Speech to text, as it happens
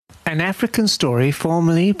An African story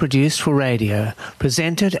formerly produced for radio,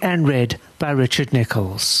 presented and read by Richard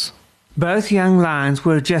Nichols. Both young lions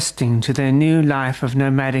were adjusting to their new life of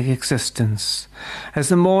nomadic existence. As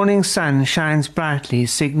the morning sun shines brightly,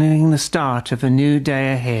 signaling the start of a new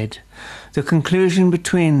day ahead, the conclusion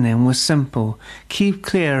between them was simple: keep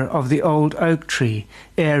clear of the old oak tree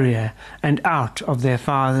area and out of their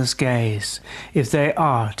father's gaze, if they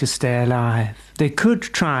are to stay alive. They could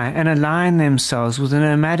try and align themselves with a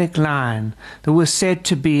nomadic lion that was said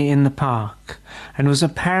to be in the park, and was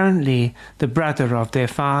apparently the brother of their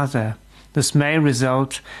father. This may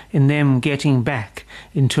result in them getting back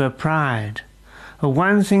into a pride. But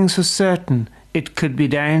one thing's for certain, it could be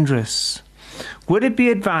dangerous. Would it be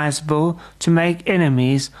advisable to make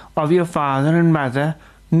enemies of your father and mother?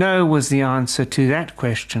 No was the answer to that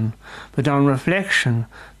question, but on reflection,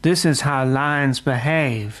 this is how lions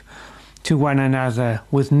behave to one another,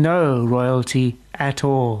 with no loyalty at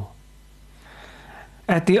all.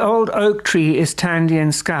 At the old oak tree is Thandi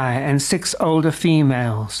and Sky and 6 older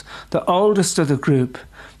females. The oldest of the group,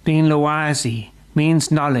 being Lwazi,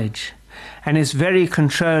 means knowledge, and is very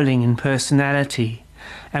controlling in personality,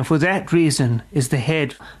 and for that reason is the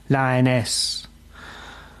head lioness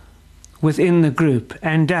within the group,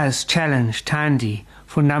 and does challenge Thandi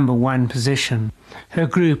for number 1 position. Her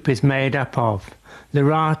group is made up of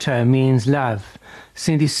Lerato, means love,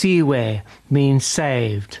 Sindisiwe means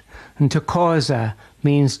saved, and Thokoza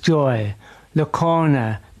means joy,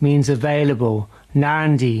 Lokona means available,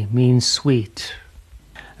 Nandi means sweet.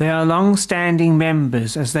 They are long-standing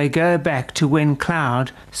members as they go back to when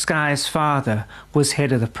Cloud, Sky's father, was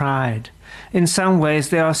head of the pride. In some ways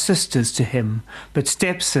they are sisters to him, but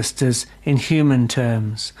stepsisters in human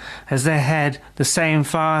terms, as they had the same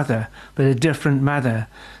father but a different mother.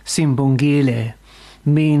 Simbongile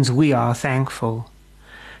means we are thankful.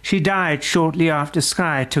 She died shortly after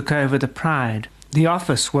Sky took over the pride. The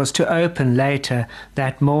office was to open later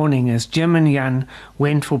that morning as Jim and Jan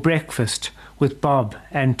went for breakfast with Bob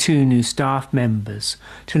and 2 new staff members.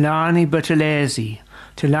 Tulani Buthelezi.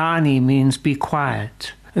 Tulani means be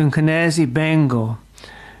quiet. Nkanezi Bengo.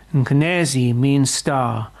 Nkanezi means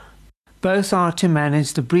star. Both are to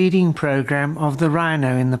manage the breeding program of the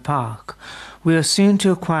rhino in the park. We are soon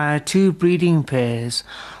to acquire 2 breeding pairs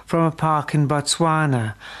from a park in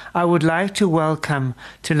Botswana. I would like to welcome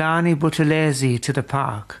Tulani Buthelezi to the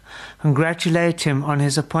park, congratulate him on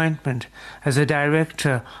his appointment as a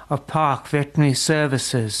Director of Park Veterinary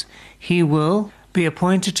Services. He will be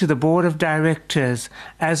appointed to the Board of Directors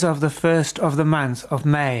as of the 1st of the month of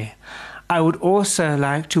May. I would also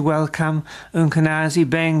like to welcome Nkonazi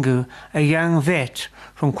Bengu, a young vet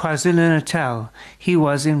from KwaZulu-Natal. He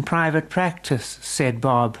was in private practice, said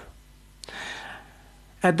Bob.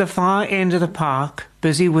 At the far end of the park,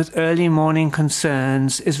 busy with early morning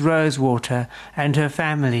concerns, is Rosewater and her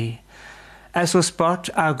family. As for Spot,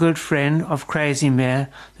 our good friend of Crazymere,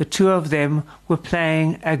 the 2 of them were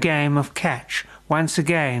playing a game of catch. Once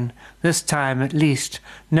again, this time at least,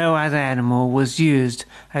 no other animal was used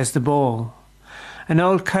as the ball. An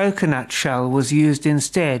old coconut shell was used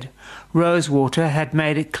instead. Rosewater had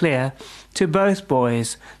made it clear to both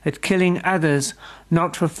boys that killing others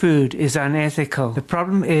not for food is unethical. The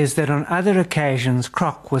problem is that on other occasions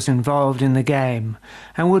Croc was involved in the game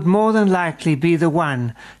and would more than likely be the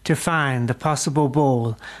one to find the possible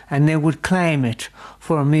ball and then would claim it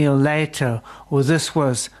for a meal later, or this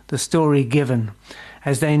was the story given,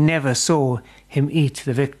 as they never saw him eat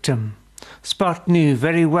the victim. Spot knew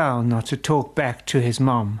very well not to talk back to his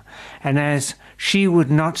mom, and as she would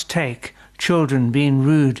not take children being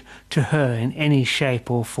rude to her in any shape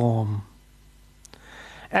or form.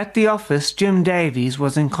 At the office, Jim Davies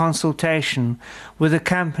was in consultation with a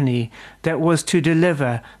company that was to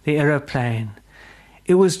deliver the aeroplane.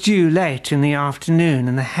 It was due late in the afternoon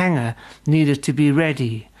and the hangar needed to be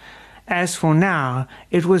ready. As for now,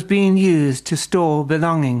 it was being used to store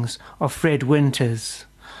belongings of Fred Winters.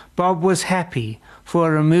 Bob was happy for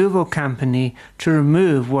a removal company to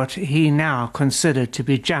remove what he now considered to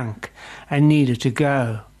be junk and needed to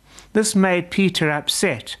go. This made Peter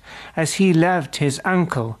upset, as he loved his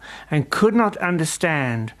uncle and could not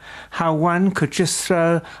understand how one could just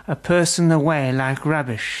throw a person away like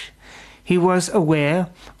rubbish. He was aware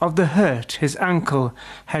of the hurt his uncle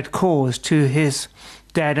had caused to his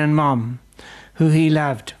dad and mom, who he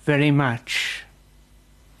loved very much.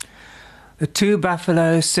 The 2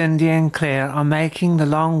 buffaloes, Cindy and Claire, are making the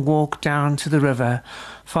long walk down to the river.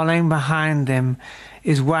 Following behind them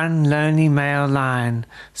is one lonely male lion.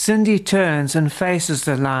 Cindy turns and faces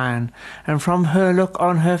the lion, and from her look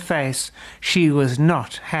on her face, she was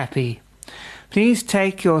not happy. Please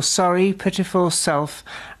take your sorry, pitiful self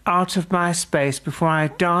out of my space before I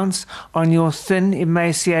dance on your thin,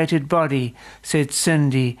 emaciated body," said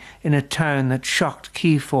Cindy in a tone that shocked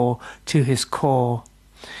Kiefer to his core.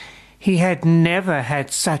 He had never had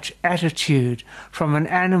such attitude from an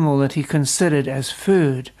animal that he considered as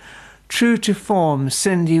food. True to form,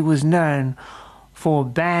 Cindy was known for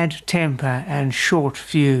bad temper and short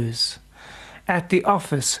fuse. At the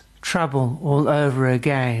office, trouble all over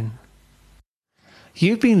again.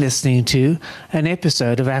 You've been listening to an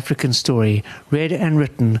episode of African Story, read and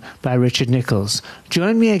written by Richard Nichols.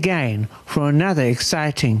 Join me again for another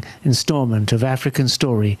exciting installment of African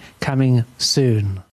Story coming soon.